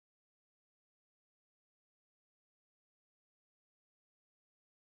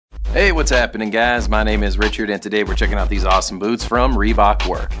Hey, what's happening, guys? My name is Richard, and today we're checking out these awesome boots from Reebok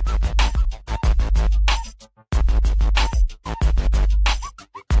Work.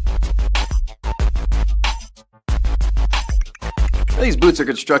 These boots are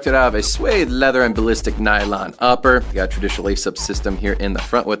constructed out of a suede leather and ballistic nylon upper. Got a traditional lace-up system here in the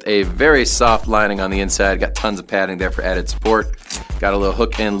front with a very soft lining on the inside. Got tons of padding there for added support. Got a little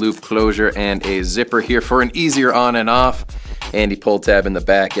hook and loop closure and a zipper here for an easier on and off. Handy pull tab in the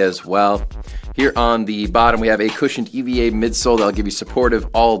back as well. Here on the bottom we have a cushioned EVA midsole that'll give you supportive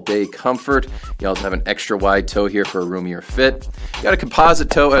all-day comfort. You also have an extra wide toe here for a roomier fit. Got a composite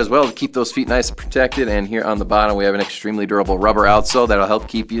toe as well to keep those feet nice and protected, and here on the bottom we have an extremely durable rubber outsole that'll help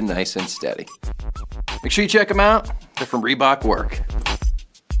keep you nice and steady. Make sure you check them out. They're from Reebok Work.